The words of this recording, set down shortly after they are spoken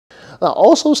Now,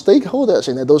 also, stakeholders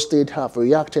in Edo State have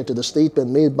reacted to the statement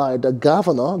made by the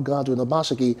governor, Godwin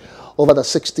Obaseki, over the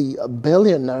 60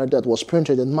 billion naira that was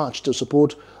printed in March to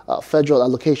support federal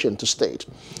allocation to state.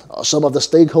 Some of the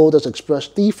stakeholders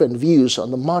expressed different views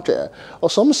on the matter, or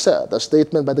some said the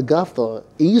statement by the governor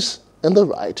is in the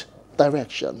right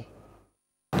direction.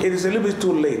 It is a little bit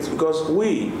too late because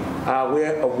we are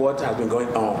aware of what has been going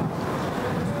on.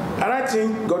 And I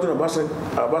think Godwin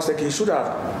Obaseki should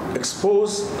have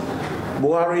exposed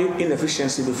Buhari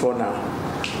inefficiency before now.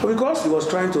 But because he was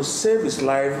trying to save his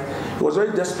life, he was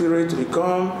very desperate to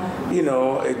become,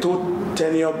 a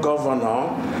two-tenure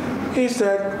governor. He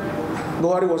said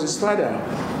Buhari was his father.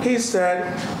 He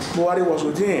said Buhari was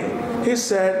with him. He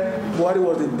said Buhari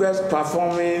was the best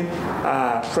performing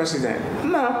president.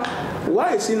 Now,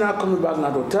 why is he now coming back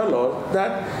now to tell us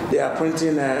that they are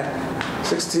printing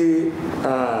 60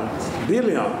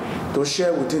 billion to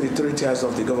share within the 3 tiers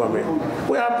of the government?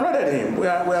 We applauded him. We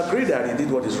agree that he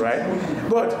did what is right.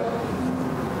 But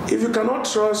if you cannot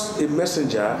trust a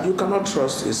messenger, you cannot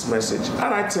trust his message.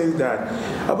 And I think that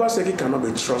Obaseki cannot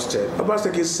be trusted.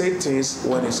 Obaseki says things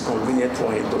when it's convenient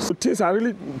for him to say. Things are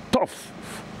really tough.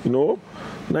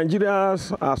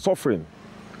 Nigerians are suffering.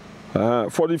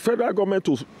 For the federal government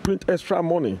to print extra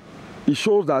money, it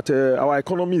shows that our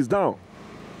economy is down.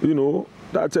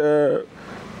 That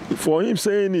for him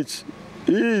saying it,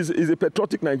 he is a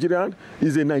patriotic Nigerian.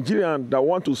 He's a Nigerian that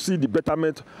wants to see the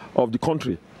betterment of the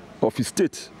country, of his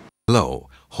state. Hello,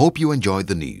 hope you enjoyed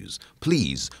the news.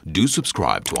 Please do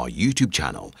subscribe to our YouTube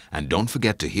channel and don't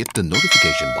forget to hit the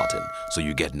notification button so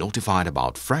you get notified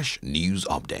about fresh news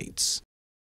updates.